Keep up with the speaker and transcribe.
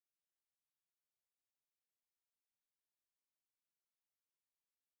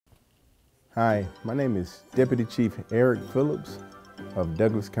Hi, my name is Deputy Chief Eric Phillips of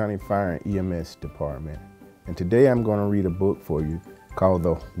Douglas County Fire and EMS Department. And today I'm going to read a book for you called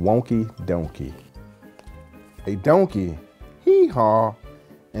The Wonkey Donkey. A donkey, hee-haw,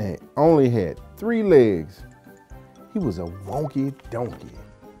 and only had 3 legs. He was a wonky donkey.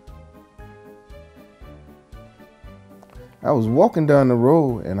 I was walking down the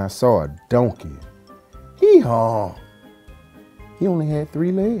road and I saw a donkey. Hee-haw. He only had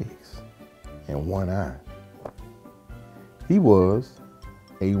 3 legs and 1 eye. He was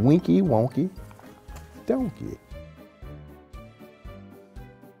a winky wonky donkey.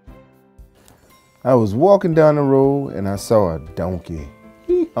 I was walking down the road and I saw a donkey.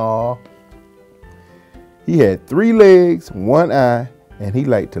 Hee-haw. He had 3 legs, 1 eye, and he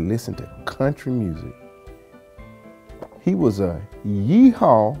liked to listen to country music. He was a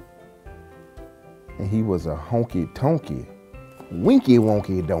yee-haw, and he was a honky-tonky, winky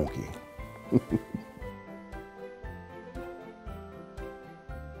wonky donkey.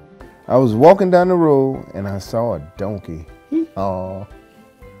 I was walking down the road and I saw a donkey. Hee-haw.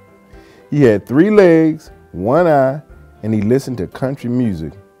 He had 3 legs, 1 eye, and he listened to country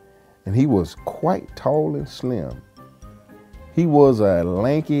music. And he was quite tall and slim. He was a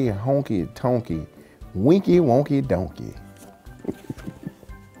lanky, honky-tonky, winky wonky donkey.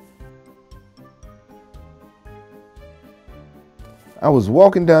 I was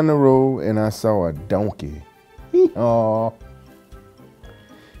walking down the road and I saw a donkey. Hee-haw.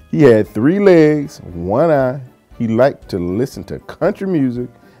 He had 3 legs, 1 eye. He liked to listen to country music,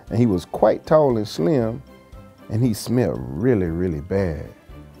 and he was quite tall and slim, and he smelled really, really bad.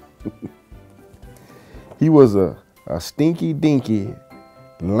 He was a stinky dinky,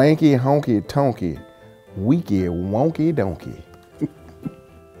 lanky honky tonky, weaky wonky donkey.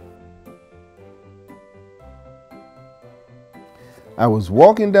 I was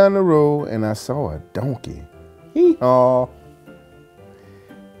walking down the road and I saw a donkey. Hee-haw.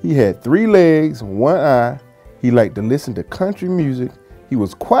 He had 3 legs, 1 eye. He liked to listen to country music. He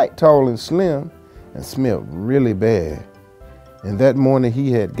was quite tall and slim and smelled really bad. And that morning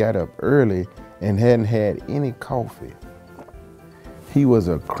he had got up early and hadn't had any coffee. He was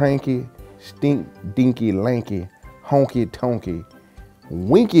a cranky, dinky, lanky, honky-tonky,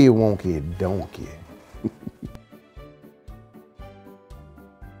 winky wonky donkey.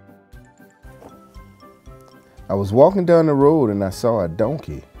 I was walking down the road and I saw a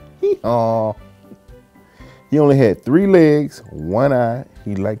donkey. Hee-haw. He only had 3 legs, 1 eye.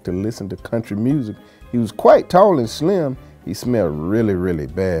 He liked to listen to country music. He was quite tall and slim. He smelled really, really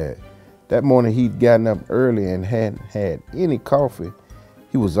bad. That morning he'd gotten up early and hadn't had any coffee.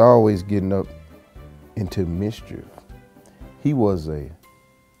 He was always getting up into mischief. He was a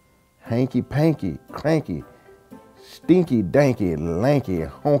hanky-panky, cranky, stinky, danky, lanky,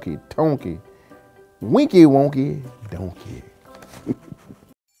 honky-tonky, winky wonky donkey.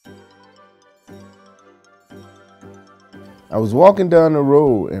 I was walking down the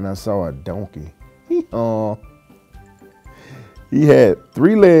road and I saw a donkey. Hee-haw. He had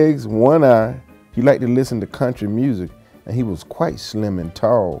 3 legs, 1 eye. He liked to listen to country music, and he was quite slim and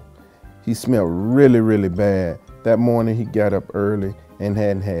tall. He smelled really, really bad. That morning he got up early and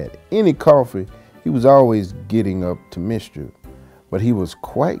hadn't had any coffee. He was always getting up to mischief, but he was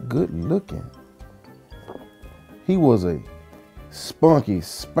quite good looking. He was a spunky,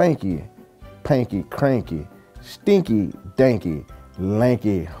 spanky, panky, cranky, stinky, danky,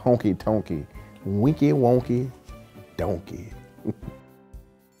 lanky, honky-tonky, winky wonky donkey.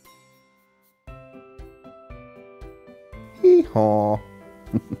 Hee-haw.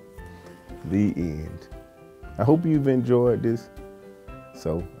 The end. I hope you've enjoyed this.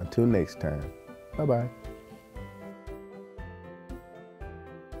 So until next time, bye-bye.